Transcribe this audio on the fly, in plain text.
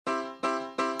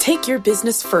Take your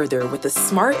business further with the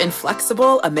smart and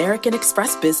flexible American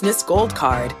Express Business Gold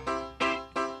Card.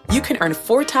 You can earn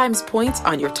 4 times points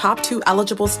on your top 2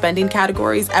 eligible spending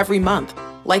categories every month,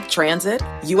 like transit,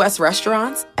 U.S.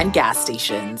 restaurants, and gas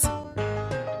stations.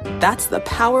 That's the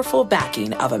powerful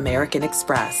backing of American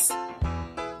Express.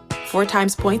 4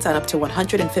 times points on up to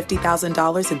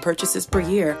 $150,000 in purchases per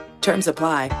year. Terms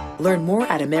apply. Learn more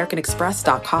at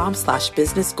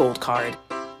americanexpress.com/businessgoldcard.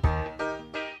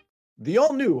 The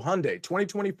all-new Hyundai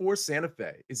 2024 Santa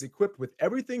Fe is equipped with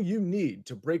everything you need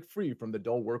to break free from the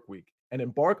dull work week and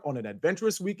embark on an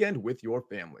adventurous weekend with your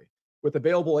family. With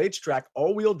available H-Track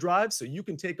all-wheel drive so you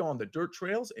can take on the dirt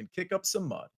trails and kick up some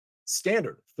mud.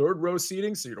 Standard third-row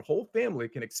seating so your whole family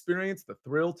can experience the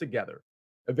thrill together.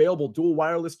 Available dual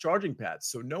wireless charging pads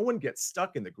so no one gets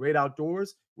stuck in the great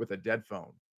outdoors with a dead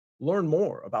phone. Learn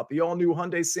more about the all-new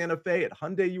Hyundai Santa Fe at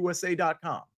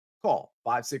HyundaiUSA.com. Call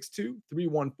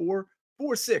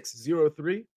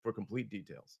 562-314-4603 for complete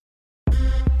details.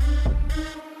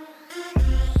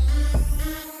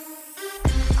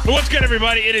 What's good,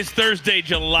 everybody? It is Thursday,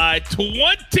 July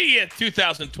 20th,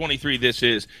 2023. This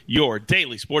is your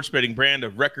daily sports betting brand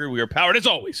of record. We are powered, as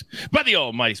always, by the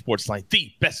almighty Sportsline,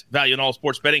 the best value in all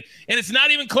sports betting. And it's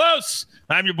not even close.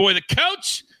 I'm your boy, the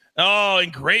coach. Oh,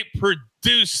 and great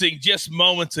producing just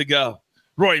moments ago.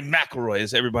 Rory McIlroy,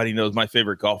 as everybody knows, my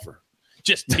favorite golfer,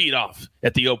 just teed off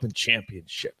at the Open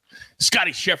Championship.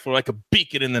 Scotty Scheffler, like a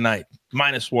beacon in the night,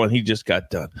 -1. He just got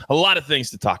done. A lot of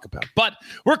things to talk about. But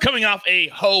we're coming off a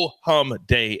ho-hum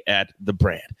day at the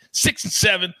brand.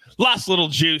 6-7, lost little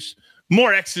juice,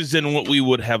 more X's than what we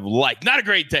would have liked. Not a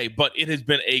great day, but it has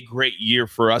been a great year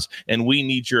for us, and we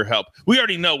need your help. We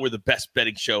already know we're the best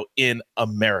betting show in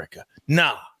America.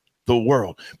 The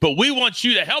world. But we want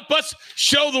you to help us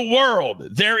show the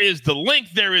world. There is the link.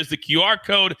 There is the QR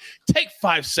code. Take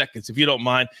 5 seconds, if you don't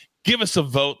mind. Give us a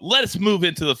vote. Let us move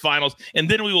into the finals, and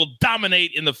then we will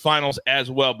dominate in the finals as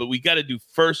well. But we got to do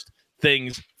first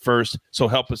things first, so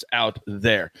help us out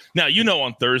there. Now,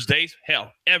 on Thursdays,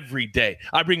 hell, every day,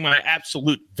 I bring my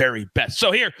absolute very best.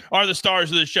 So here are the stars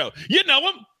of the show. You know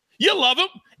them. You love them.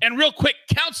 And real quick,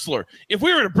 counselor, if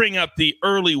we were to bring up the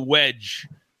early wedge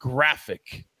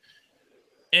graphic,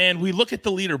 and we look at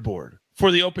the leaderboard for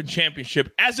the Open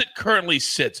Championship as it currently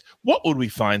sits, what would we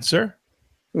find, sir?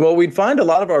 Well, we'd find a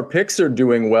lot of our picks are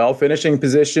doing well, finishing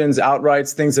positions,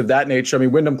 outrights, things of that nature. I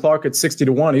mean, Wyndham Clark at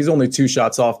 60-1, he's only 2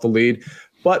 shots off the lead.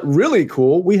 But really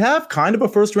cool, we have kind of a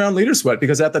first-round leader sweat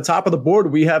because at the top of the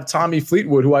board, we have Tommy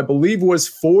Fleetwood, who I believe was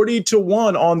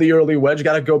 40-1 on the early wedge.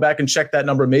 Got to go back and check that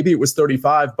number. Maybe it was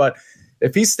 35, but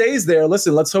if he stays there,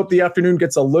 listen, let's hope the afternoon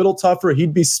gets a little tougher.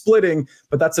 He'd be splitting,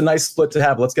 but that's a nice split to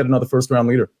have. Let's get another first-round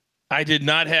leader. I did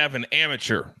not have an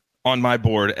amateur on my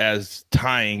board as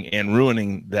tying and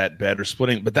ruining that bet or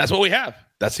splitting, but that's what we have.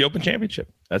 That's the Open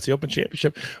Championship.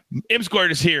 M Squared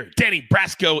is here. Danny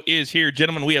Brasco is here.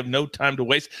 Gentlemen, we have no time to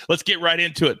waste. Let's get right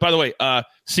into it. By the way, how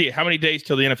many days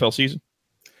till the NFL season?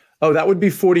 Oh, that would be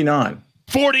 49.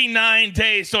 49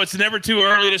 days, so it's never too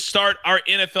early to start our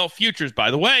NFL futures.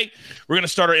 By the way, we're going to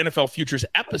start our NFL futures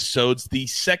episodes the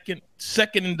second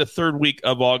into third week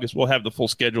of August. We'll have the full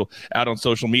schedule out on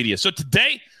social media. So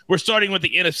today, we're starting with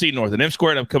the NFC North. And M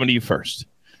Squared, I'm coming to you first.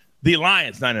 The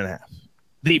Lions, 9.5.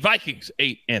 The Vikings,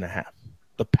 8.5.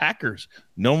 The Packers,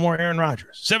 no more Aaron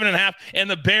Rodgers, 7.5. And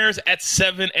the Bears at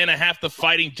 7.5, the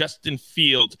Fighting Justin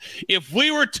Fields. If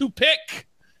we were to pick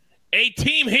a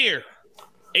team here,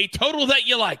 a total that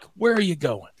you like, where are you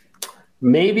going?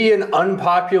 Maybe an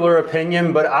unpopular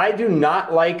opinion, but I do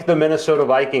not like the Minnesota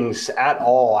Vikings at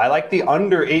all. I like the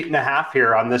under 8.5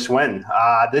 here on this win.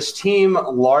 This team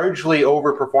largely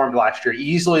overperformed last year,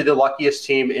 easily the luckiest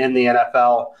team in the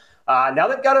NFL. Now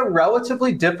they've got a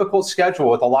relatively difficult schedule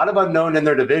with a lot of unknown in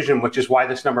their division, which is why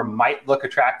this number might look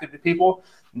attractive to people.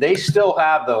 They still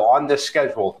have, though, on this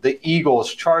schedule, the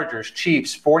Eagles, Chargers,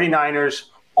 Chiefs, 49ers,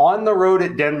 on the road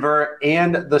at Denver,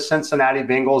 and the Cincinnati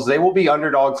Bengals. They will be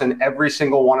underdogs in every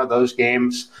single one of those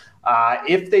games.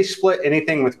 If they split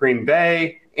anything with Green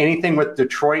Bay, anything with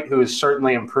Detroit, who has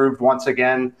certainly improved once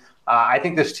again, I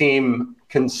think this team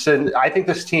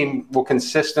will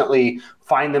consistently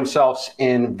find themselves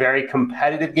in very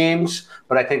competitive games,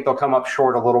 but I think they'll come up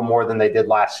short a little more than they did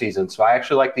last season. So I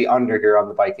actually like the under here on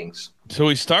the Vikings. So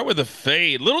we start with a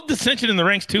fade. Little dissension in the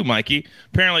ranks too, Mikey.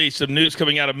 Apparently some news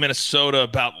coming out of Minnesota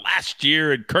about last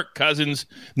year and Kirk Cousins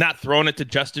not throwing it to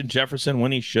Justin Jefferson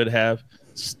when he should have.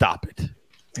 Stop it.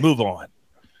 Move on.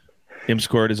 M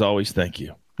Squared, as always, thank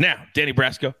you. Now, Danny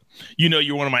Brasco,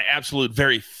 you're one of my absolute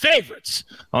very favorites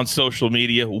on social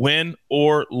media, win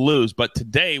or lose. But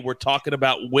today we're talking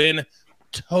about win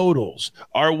totals.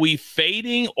 Are we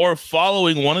fading or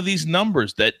following one of these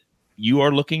numbers that you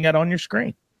are looking at on your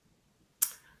screen?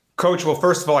 Coach, well,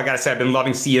 first of all, I got to say, I've been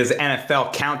loving Sia's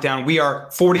NFL countdown. We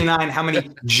are 49. How many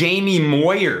Jamie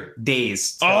Moyer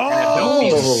days?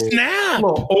 Oh, snap.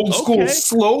 Old school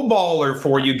slow baller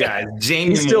for you guys.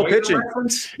 Jamie He's still Moyer pitching.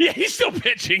 Reference? Yeah, he's still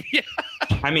pitching. Yeah.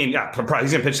 I mean, probably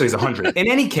he's going to pitch till he's 100. In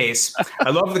any case,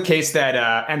 I love the case that,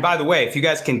 and by the way, if you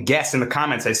guys can guess in the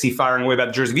comments, I see firing away about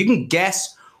the jersey. If you can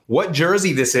guess what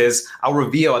jersey this is, I'll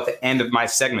reveal at the end of my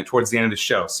segment towards the end of the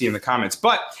show. See you in the comments.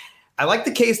 But I like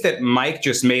the case that Mike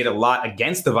just made a lot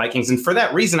against the Vikings. And for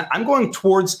that reason, I'm going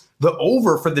towards the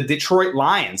over for the Detroit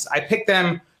Lions. I picked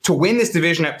them to win this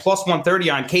division at plus 130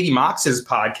 on Katie Mox's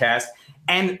podcast.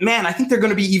 And man, I think they're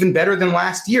going to be even better than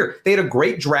last year. They had a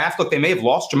great draft. Look, they may have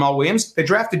lost Jamal Williams. They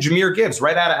drafted Jahmyr Gibbs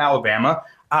right out of Alabama.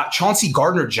 Chauncey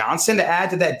Gardner-Johnson to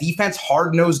add to that defense,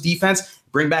 hard-nosed defense.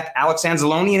 Bring back Alex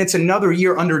Anzalone, and it's another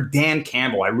year under Dan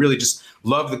Campbell. I really just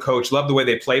love the coach, love the way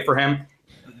they play for him.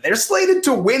 They're slated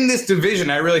to win this division.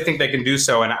 I really think they can do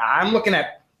so. And I'm looking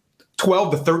at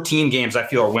 12 to 13 games I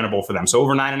feel are winnable for them. So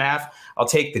over 9.5, I'll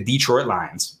take the Detroit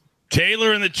Lions.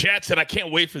 Taylor in the chat said, I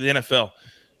can't wait for the NFL.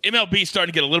 MLB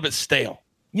starting to get a little bit stale.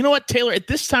 You know what, Taylor? At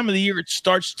this time of the year, it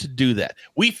starts to do that.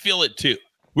 We feel it too.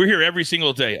 We're here every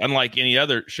single day, unlike any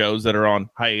other shows that are on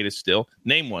hiatus still.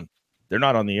 Name one. They're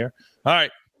not on the air. All right.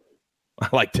 I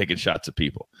like taking shots at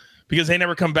people because they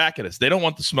never come back at us. They don't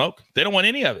want the smoke. They don't want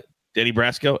any of it. Danny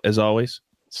Brasco, as always,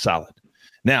 solid.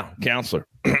 Now, counselor,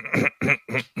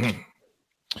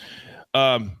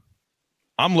 I'm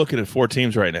looking at 4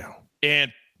 teams right now,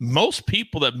 and most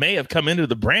people that may have come into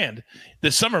the brand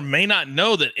this summer may not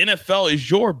know that NFL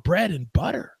is your bread and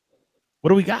butter. What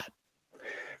do we got?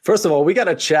 First of all, we got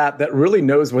a chat that really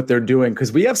knows what they're doing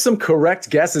because we have some correct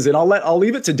guesses, and I'll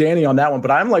leave it to Danny on that one.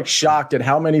 But I'm like shocked at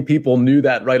how many people knew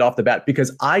that right off the bat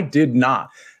because I did not.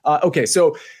 Okay,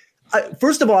 so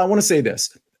first of all, I want to say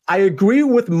this. I agree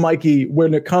with Mikey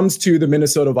when it comes to the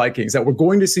Minnesota Vikings that we're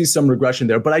going to see some regression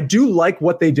there, but I do like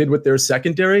what they did with their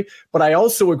secondary, but I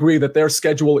also agree that their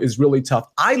schedule is really tough.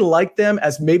 I like them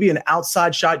as maybe an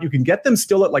outside shot. You can get them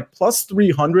still at like plus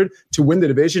 300 to win the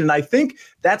division, and I think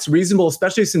that's reasonable,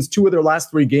 especially since 2 of their last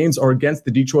 3 games are against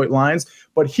the Detroit Lions.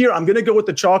 But here, I'm going to go with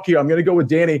the chalk here. I'm going to go with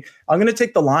Danny. I'm going to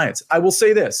take the Lions. I will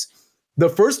say this. The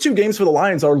first 2 games for the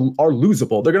Lions are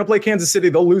losable. They're going to play Kansas City.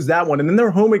 They'll lose that one. And then they're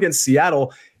home against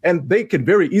Seattle, and they could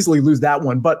very easily lose that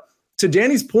one. But to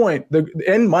Danny's point,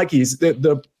 and Mikey's,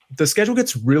 the schedule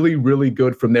gets really, really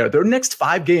good from there. Their next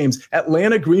 5 games,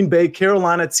 Atlanta, Green Bay,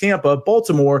 Carolina, Tampa,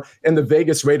 Baltimore, and the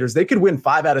Vegas Raiders. They could win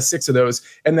 5 out of 6 of those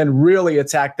and then really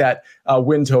attack that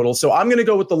win total. So I'm going to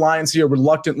go with the Lions here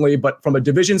reluctantly, but from a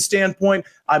division standpoint,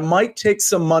 I might take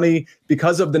some money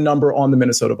because of the number on the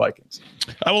Minnesota Vikings.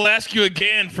 I will ask you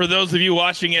again, for those of you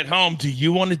watching at home, do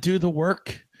you want to do the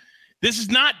work? This is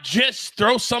not just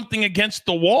throw something against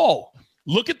the wall.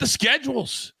 Look at the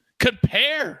schedules.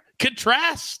 Compare.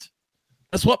 Contrast.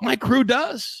 That's what my crew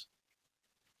does.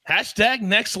 Hashtag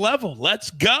next level.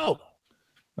 Let's go. All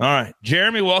right.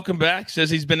 Jeremy, welcome back. Says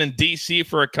he's been in D.C.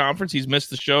 for a conference. He's missed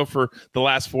the show for the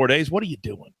last 4 days. What are you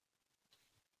doing?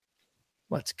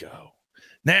 Let's go.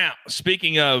 Now,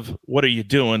 speaking of what are you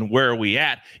doing, where are we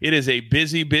at? It is a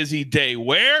busy, busy day.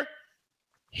 Where?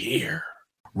 Here.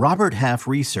 Robert Half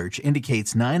research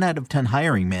indicates 9 out of 10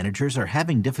 hiring managers are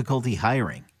having difficulty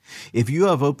hiring. If you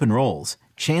have open roles,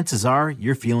 chances are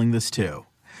you're feeling this too.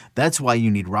 That's why you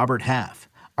need Robert Half.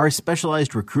 Our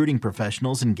specialized recruiting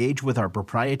professionals engage with our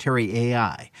proprietary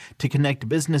AI to connect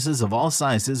businesses of all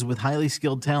sizes with highly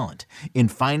skilled talent in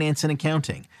finance and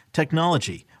accounting,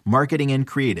 technology, marketing and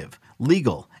creative,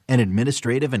 legal, and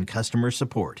administrative and customer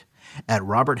support. At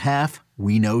Robert Half,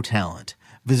 we know talent.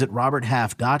 Visit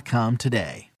roberthalf.com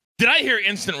today. Did I hear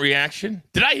instant reaction?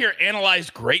 Did I hear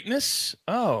analyzed greatness?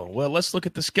 Oh, well, let's look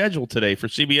at the schedule today for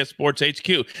CBS Sports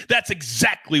HQ. That's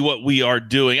exactly what we are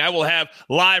doing. I will have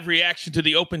live reaction to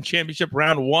the Open Championship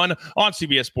Round 1 on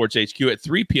CBS Sports HQ at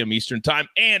 3 p.m. Eastern Time.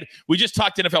 And we just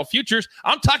talked NFL futures.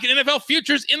 I'm talking NFL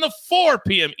futures in the 4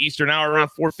 p.m. Eastern hour around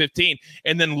 4:15.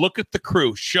 And then look at the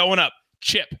crew showing up.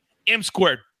 Chip, M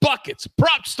Squared, Buckets,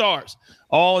 Prop Stars,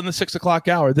 all in the 6 o'clock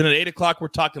hour. Then at 8 o'clock, we're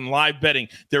talking live betting.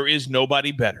 There is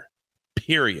nobody better.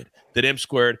 Period. That M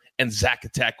Squared and Zach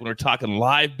Attack when we're talking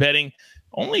live betting.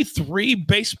 Only 3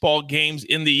 baseball games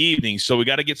in the evening, so we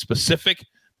got to get specific,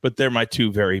 but they're my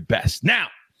 2 very best. Now,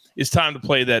 it's time to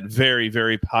play that very,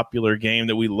 very popular game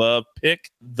that we love, Pick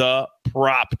the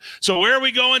Prop. So where are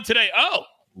we going today? Oh,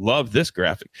 love this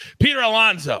graphic. Peter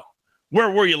Alonso, where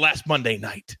were you last Monday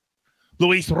night?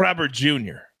 Luis Robert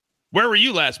Jr., where were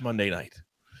you last Monday night?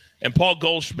 And Paul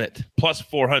Goldschmidt, plus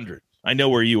 400. I know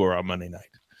where you are on Monday night.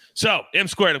 So, M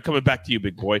Squared, I'm coming back to you,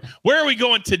 big boy. Where are we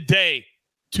going today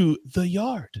to the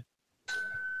yard?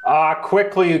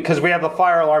 Quickly, because we have the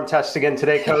fire alarm test again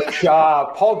today, Coach.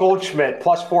 Paul Goldschmidt,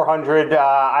 plus 400.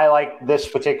 I like this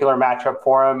particular matchup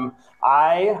for him.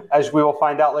 I, as we will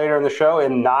find out later in the show,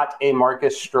 am not a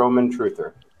Marcus Stroman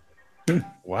truther.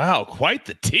 Wow, quite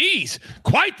the tease.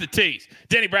 Quite the tease.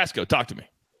 Danny Brasco, talk to me.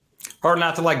 Hard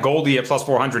not to like Goldie at plus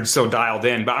 400, so dialed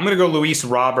in. But I'm going to go Luis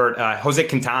Robert. Jose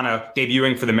Quintana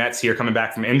debuting for the Mets here, coming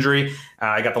back from injury.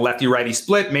 I got the lefty-righty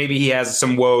split. Maybe he has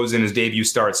some woes in his debut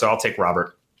start, so I'll take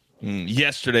Robert.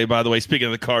 Yesterday, by the way, speaking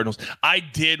of the Cardinals, I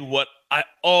did what I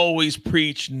always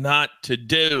preach not to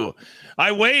do.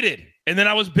 I waited, and then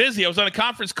I was busy. I was on a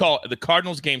conference call. The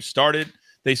Cardinals game started.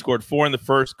 They scored 4 in the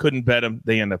first. Couldn't bet them.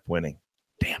 They end up winning.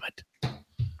 Damn it.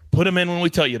 Put them in when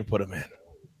we tell you to put them in.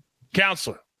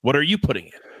 Counselor, what are you putting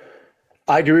in?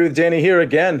 I agree with Danny here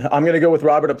again. I'm going to go with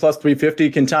Robert at plus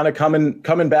 350. Quintana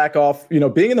coming back off,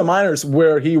 being in the minors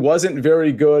where he wasn't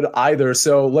very good either.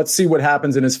 So let's see what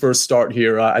happens in his first start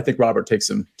here. I think Robert takes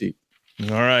him deep.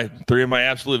 All right. 3 of my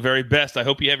absolute very best. I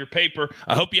hope you have your paper.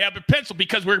 I hope you have your pencil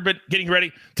because we're getting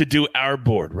ready to do our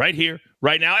board right here,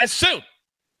 right now, as soon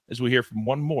as we hear from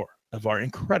one more of our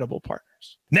incredible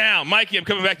partners. Now, Mikey, I'm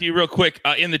coming back to you real quick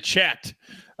in the chat.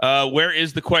 Where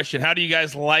is the question? How do you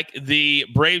guys like the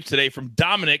Braves today? From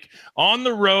Dominic, on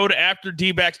the road after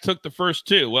D-backs took the first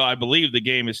 2. Well, I believe the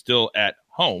game is still at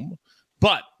home,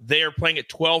 but they are playing at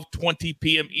 12:20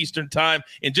 p.m. Eastern time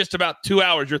in just about 2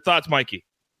 hours. Your thoughts, Mikey?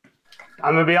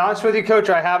 I'm going to be honest with you, Coach.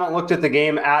 I haven't looked at the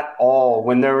game at all.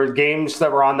 When there were games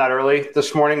that were on that early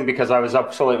this morning, because I was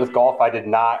up so late with golf, I did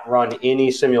not run any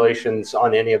simulations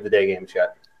on any of the day games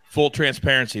yet. Full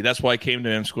transparency. That's why I came to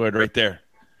M Squared right there.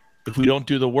 If we don't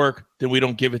do the work, then we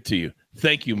don't give it to you.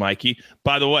 Thank you, Mikey.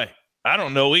 By the way, I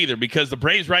don't know either because the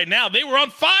Braves right now, they were on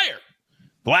fire.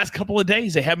 The last couple of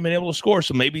days, they haven't been able to score,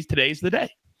 so maybe today's the day.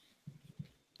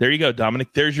 There you go, Dominic.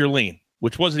 There's your lean,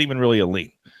 which wasn't even really a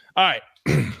lean. All right.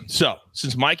 So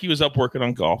since Mikey was up working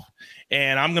on golf,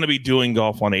 and I'm going to be doing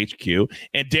golf on HQ,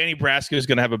 and Danny Brasco is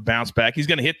going to have a bounce back. He's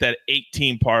going to hit that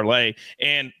 18 parlay,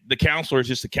 and the counselor is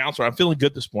just a counselor. I'm feeling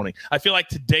good this morning. I feel like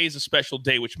today's a special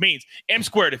day, which means M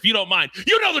Squared, if you don't mind,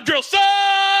 you know the drill,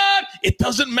 son! It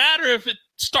doesn't matter if it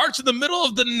starts in the middle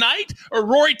of the night or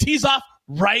Rory tees off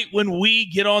right when we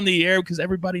get on the air because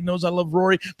everybody knows I love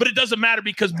Rory, but it doesn't matter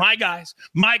because my guys,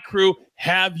 my crew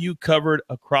have you covered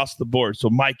across the board. So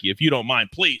Mikey, if you don't mind,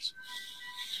 please.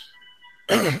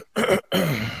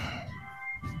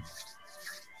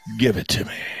 Give it to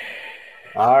me.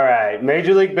 All right.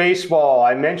 Major League Baseball.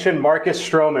 I mentioned Marcus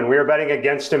Stroman. We are betting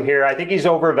against him here. I think he's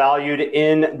overvalued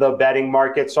in the betting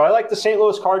market. So I like the St.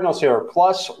 Louis Cardinals here,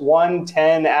 plus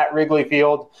 110 at Wrigley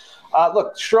Field.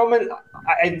 Look, Stroman,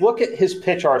 I look at his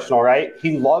pitch arsenal, right?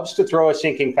 He loves to throw a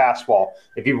sinking fastball.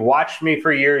 If you've watched me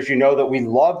for years, you know that we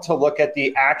love to look at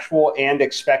the actual and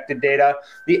expected data.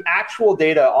 The actual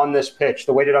data on this pitch,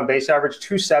 the weighted on base average,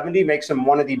 270, makes him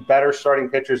one of the better starting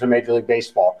pitchers in Major League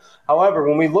Baseball. However,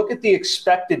 when we look at the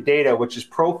expected data, which is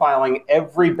profiling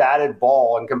every batted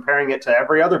ball and comparing it to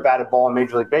every other batted ball in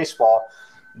Major League Baseball,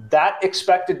 that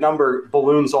expected number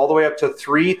balloons all the way up to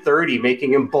 330,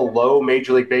 making him below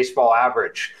Major League Baseball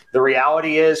average. The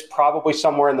reality is probably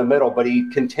somewhere in the middle, but he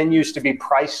continues to be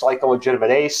priced like a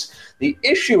legitimate ace. The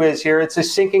issue is here, it's a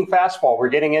sinking fastball. We're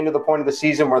getting into the point of the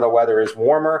season where the weather is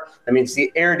warmer. That means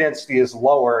the air density is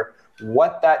lower.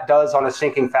 What that does on a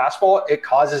sinking fastball, it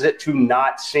causes it to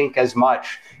not sink as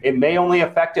much. It may only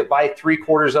affect it by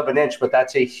 3/4 of an inch, but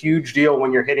that's a huge deal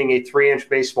when you're hitting a 3-inch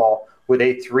baseball with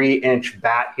a 3-inch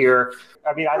bat here.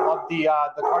 I mean, I love the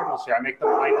Cardinals here. I make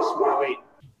them minus 108.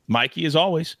 Mikey, as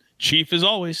always. Chief, as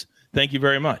always. Thank you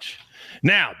very much.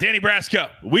 Now, Danny Brasco,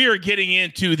 we are getting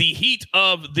into the heat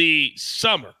of the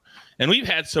summer, and we've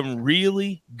had some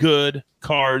really good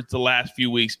cards the last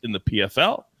few weeks in the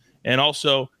PFL and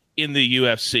also in the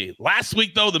UFC. Last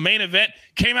week, though, the main event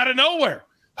came out of nowhere.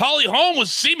 Holly Holm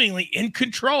was seemingly in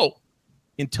control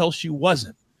until she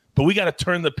wasn't. But we got to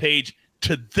turn the page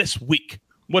to this week.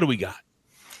 What do we got?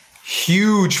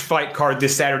 Huge fight card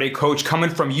this Saturday, Coach,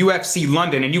 coming from UFC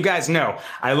London. And you guys know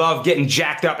I love getting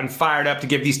jacked up and fired up to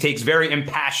give these takes, very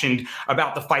impassioned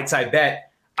about the fights I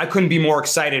bet. I couldn't be more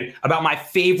excited about my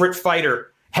favorite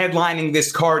fighter headlining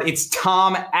this card. It's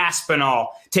Tom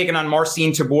Aspinall taking on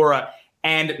Marcin Tybura.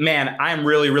 And man, I'm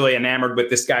really, really enamored with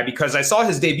this guy because I saw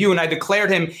his debut and I declared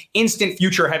him instant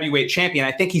future heavyweight champion.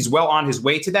 I think he's well on his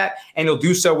way to that, and he'll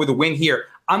do so with a win here.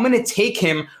 I'm going to take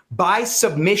him by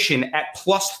submission at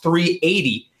plus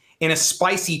 380 in a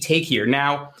spicy take here.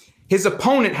 Now, his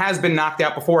opponent has been knocked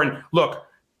out before. And look,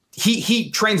 He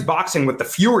trains boxing with the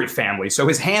Fury family, so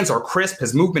his hands are crisp,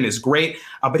 his movement is great,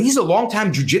 but he's a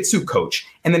longtime jiu-jitsu coach,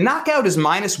 and the knockout is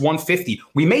minus 150.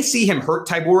 We may see him hurt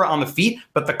Tybura on the feet,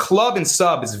 but the club and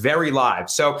sub is very live.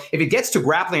 So if it gets to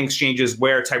grappling exchanges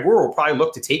where Tybura will probably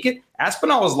look to take it,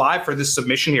 Aspinall is live for this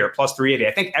submission here at plus 380.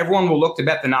 I think everyone will look to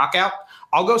bet the knockout.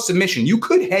 I'll go submission. You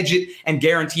could hedge it and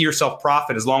guarantee yourself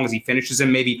profit as long as he finishes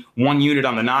him, maybe 1 unit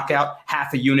on the knockout,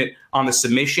 half a unit on the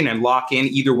submission, and lock in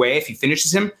either way. If he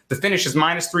finishes him, the finish is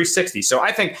minus 360. So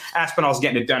I think Aspinall's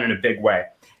getting it done in a big way.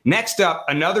 Next up,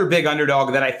 another big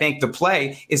underdog that I think the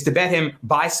play is to bet him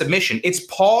by submission. It's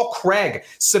Paul Craig,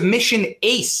 submission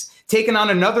ace, taking on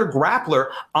another grappler,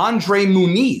 Andre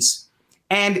Muniz.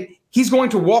 And he's going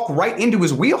to walk right into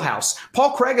his wheelhouse.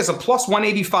 Paul Craig is a plus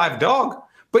 185 dog.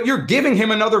 But you're giving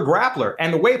him another grappler.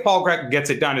 And the way Paul Craig gets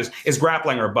it done is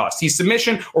grappling or bust. He's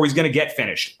submission or he's going to get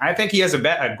finished. I think he has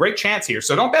a great chance here.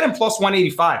 So don't bet him plus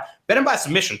 185. Bet him by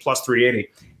submission plus 380.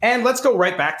 And let's go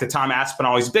right back to Tom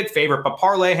Aspinall. He's a big favorite, but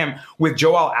parlay him with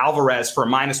Joel Alvarez for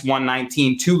minus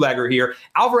 119, two-legger here.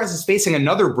 Alvarez is facing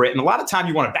another Brit, and a lot of time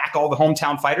you want to back all the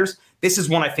hometown fighters. This is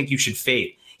one I think you should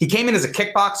fade. He came in as a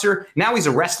kickboxer. Now he's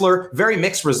a wrestler, very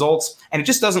mixed results, and it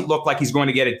just doesn't look like he's going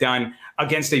to get it done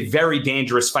against a very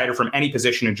dangerous fighter from any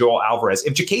position in Joel Alvarez.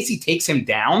 If Jacasey takes him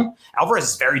down, Alvarez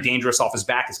is very dangerous off his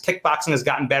back. His kickboxing has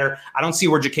gotten better. I don't see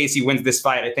where Jacasey wins this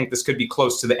fight. I think this could be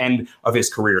close to the end of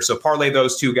his career. So parlay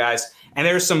those two guys. And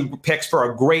there's some picks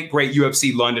for a great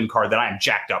UFC London card that I am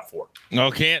jacked up for.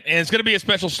 Okay, and it's going to be a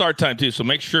special start time, too, so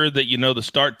make sure that you know the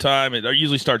start time. It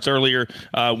usually starts earlier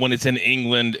when it's in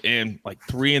England and like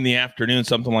 3 in the afternoon,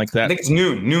 something like that. I think it's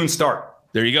noon start.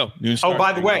 There you go. Noon start. Oh,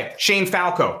 by the way, Shane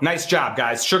Falco. Nice job,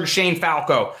 guys. Sugar Shane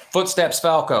Falco. Footsteps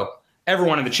Falco.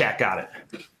 Everyone in the chat got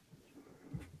it.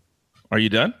 Are you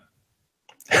done?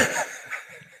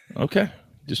 Okay.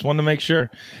 Just wanted to make sure.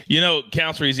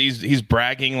 Counselor, he's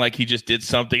bragging like he just did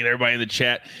something, and everybody in the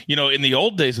chat. In the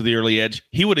old days of the early edge,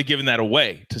 he would have given that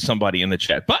away to somebody in the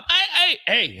chat. But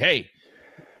hey,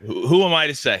 who am I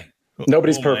to say?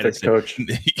 Nobody's perfect, Coach.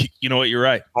 You know what? You're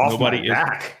right.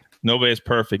 Nobody is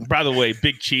perfect. By the way,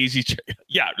 Big Cheesy,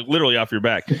 literally off your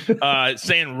back.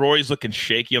 Saying Roy's looking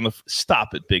shaky on the.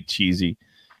 Stop it, Big Cheesy.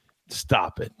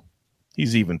 Stop it.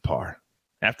 He's even par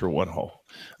after one hole.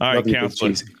 All right,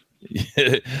 Counselor.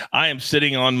 I am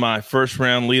sitting on my first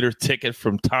round leader ticket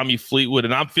from Tommy Fleetwood,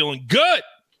 and I'm feeling good.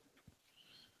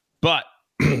 But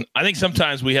I think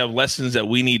sometimes we have lessons that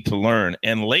we need to learn.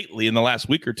 And lately, in the last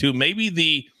week or two, maybe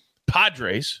the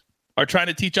Padres are trying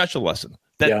to teach us a lesson.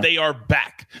 That they are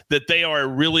back, that they are a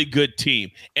really good team,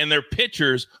 and their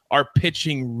pitchers are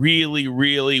pitching really,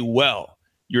 really well.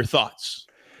 Your thoughts?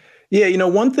 Yeah,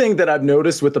 one thing that I've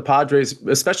noticed with the Padres,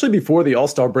 especially before the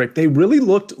All-Star break, they really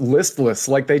looked listless,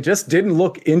 like they just didn't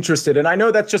look interested. And I know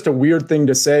that's just a weird thing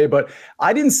to say, but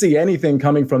I didn't see anything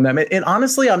coming from them. And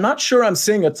honestly, I'm not sure I'm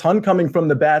seeing a ton coming from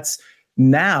the bats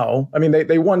now. I mean,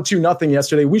 they won 2-0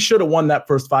 yesterday. We should have won that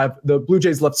first 5. The Blue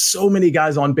Jays left so many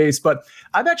guys on base, but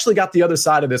I've actually got the other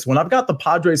side of this one. I've got the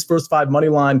Padres first 5 money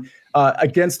line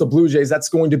against the Blue Jays. That's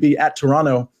going to be at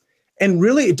Toronto. And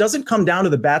really, it doesn't come down to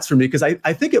the bats for me because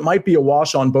I think it might be a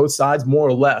wash on both sides, more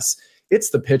or less. It's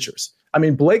the pitchers. I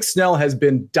mean, Blake Snell has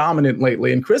been dominant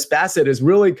lately, and Chris Bassett has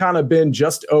really kind of been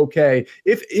just okay,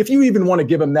 if you even want to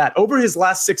give him that. Over his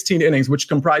last 16 innings, which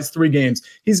comprised 3 games,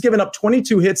 he's given up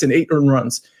 22 hits and 8 earned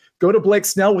runs. Go to Blake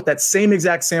Snell with that same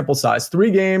exact sample size,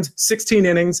 3 games, 16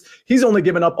 innings. He's only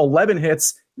given up 11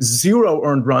 hits, 0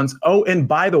 earned runs. Oh, and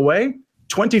by the way,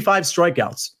 25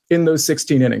 strikeouts in those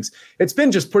 16 innings. It's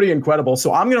been just pretty incredible.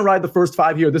 So I'm going to ride the first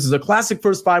 5 here. This is a classic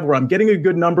first 5 where I'm getting a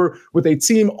good number with a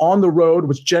team on the road,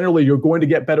 which generally you're going to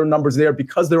get better numbers there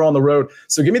because they're on the road.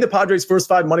 So give me the Padres first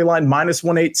 5 money line, minus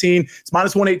 118. It's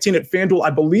minus 118 at FanDuel. I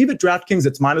believe at DraftKings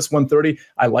it's minus 130.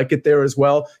 I like it there as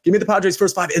well. Give me the Padres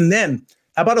first 5. And then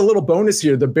how about a little bonus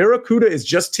here? The Barracuda is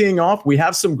just teeing off. We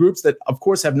have some groups that, of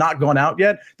course, have not gone out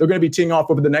yet. They're going to be teeing off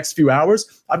over the next few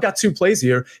hours. I've got 2 plays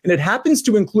here, and it happens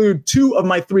to include 2 of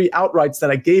my 3 outrights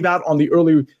that I gave out on the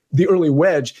early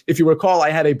wedge. If you recall, I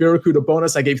had a Barracuda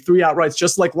bonus. I gave 3 outrights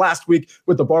just like last week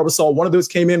with the Barbasol. One of those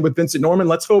came in with Vincent Norman.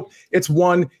 Let's hope it's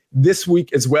one this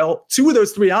week as well. 2 of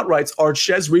those 3 outrights are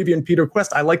Chez Reavie and Peter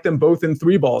Quest. I like them both in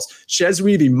 3 balls. Chez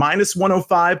Reavie, minus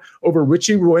 105 over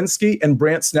Richie Werenski and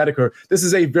Brant Snedeker. This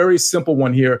is a very simple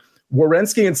one here.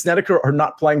 Werenski and Snedeker are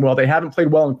not playing well. They haven't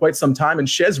played well in quite some time, and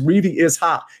Chez Reavie is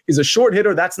hot. He's a short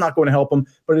hitter. That's not going to help him,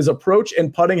 but his approach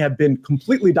and putting have been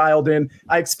completely dialed in.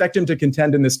 I expect him to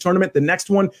contend in this tournament. The next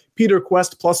one, Peter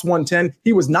Quest, plus 110.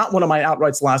 He was not one of my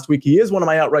outrights last week. He is one of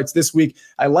my outrights this week.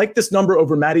 I like this number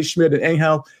over Matty Schmidt and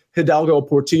Angel Hidalgo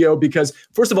Portillo because,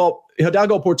 first of all,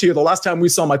 Hidalgo Portillo, the last time we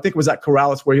saw him, I think was at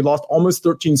Corrales, where he lost almost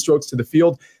 13 strokes to the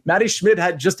field. Matty Schmidt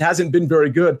just hasn't been very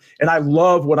good, and I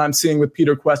love what I'm seeing with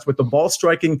Peter Quest with the ball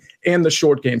striking and the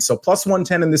short game. So plus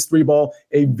 110 in this 3-ball,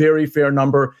 a very fair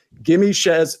number. Give me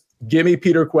Chez, give me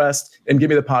Peter Quest, and give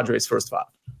me the Padres first 5.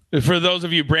 For those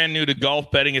of you brand new to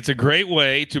golf betting, it's a great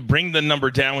way to bring the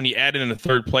number down when you add in a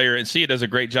third player. And see, it does a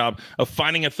great job of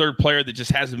finding a third player that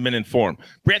just hasn't been in form.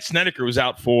 Brett Snedeker was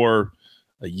out for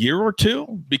a year or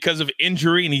two because of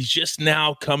injury, and he's just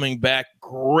now coming back.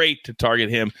 Great to target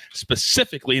him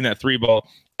specifically in that 3-ball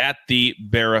at the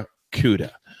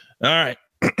Barracuda. All right.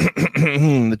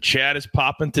 The chat is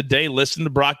popping today. Listen to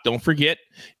Brock. Don't forget,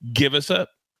 give us a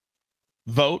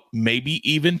vote, maybe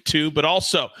even 2, but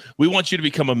also we want you to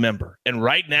become a member. And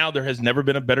right now, there has never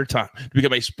been a better time to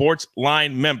become a Sports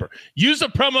Line member. Use the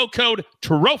promo code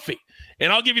TROPHY,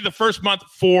 and I'll give you the first month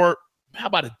for, how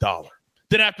about $1?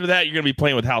 Then after that, you're going to be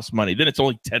playing with house money. Then it's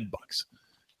only $10.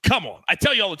 Come on. I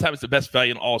tell you all the time, it's the best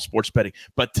value in all sports betting.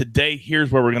 But today,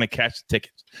 here's where we're going to catch the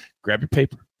tickets. Grab your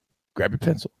paper. Grab your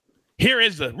pencil. Here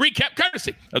is the recap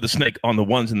courtesy of the Snake on the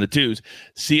 1s and the 2s.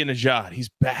 Sia Najad, he's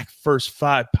back first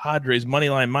 5. Padres money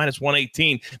line minus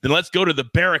 118. Then let's go to the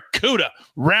Barracuda.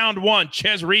 Round 1,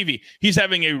 Chez Reavie. He's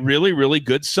having a really, really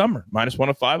good summer. Minus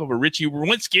 105 over Richie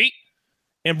Walensky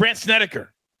and Brant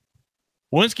Snedeker.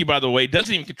 Walensky, by the way,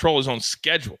 doesn't even control his own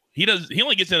schedule. He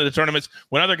only gets into the tournaments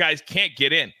when other guys can't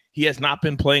get in. He has not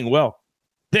been playing well.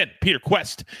 Then Peter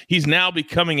Quest, he's now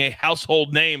becoming a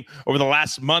household name over the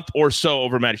last month or so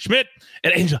over Matty Schmidt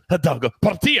and Angel Hidalgo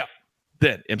Portillo.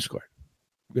 Then M-squared.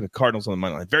 We're going to Cardinals on the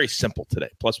money line. Very simple today,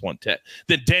 plus 110.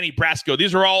 Then Danny Brasco.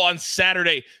 These are all on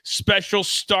Saturday. Special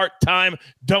start time.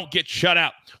 Don't get shut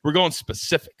out. We're going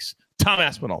specifics. Tom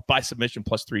Aspinall by submission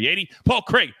plus 380. Paul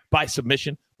Craig by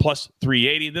submission plus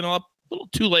 380. Then I'll have a little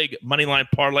 2-leg money line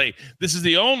parlay. This is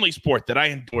the only sport that I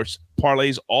endorse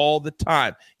parlays all the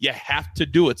time. You have to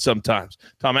do it sometimes.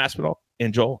 Tom Aspinall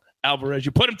and Joel Alvarez.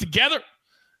 You put them together,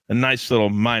 a nice little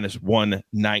minus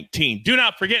 119. Do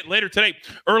not forget, later today,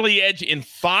 early edge in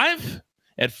 5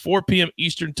 at 4 p.m.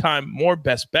 Eastern time. More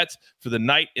best bets for the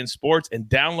night in sports. And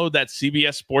download that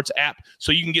CBS Sports app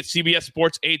so you can get CBS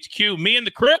Sports HQ. Me and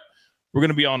the crib, we're going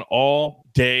to be on all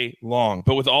day long.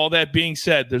 But with all that being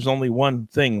said, there's only one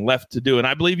thing left to do. And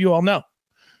I believe you all know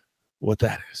what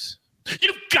that is.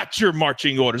 You've got your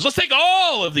marching orders. Let's take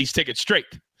all of these tickets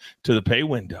straight to the pay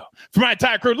window. For my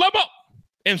entire crew, Lobo,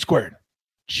 M-squared,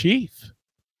 Chief,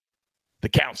 the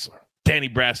counselor, Danny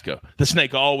Brasco, the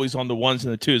Snake, always on the 1s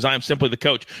and the 2s. I am simply the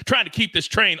coach, trying to keep this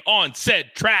train on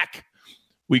said track.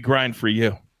 We grind for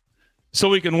you so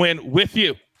we can win with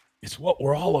you. It's what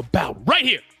we're all about right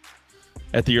here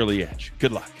at the Early Edge.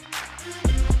 Good luck.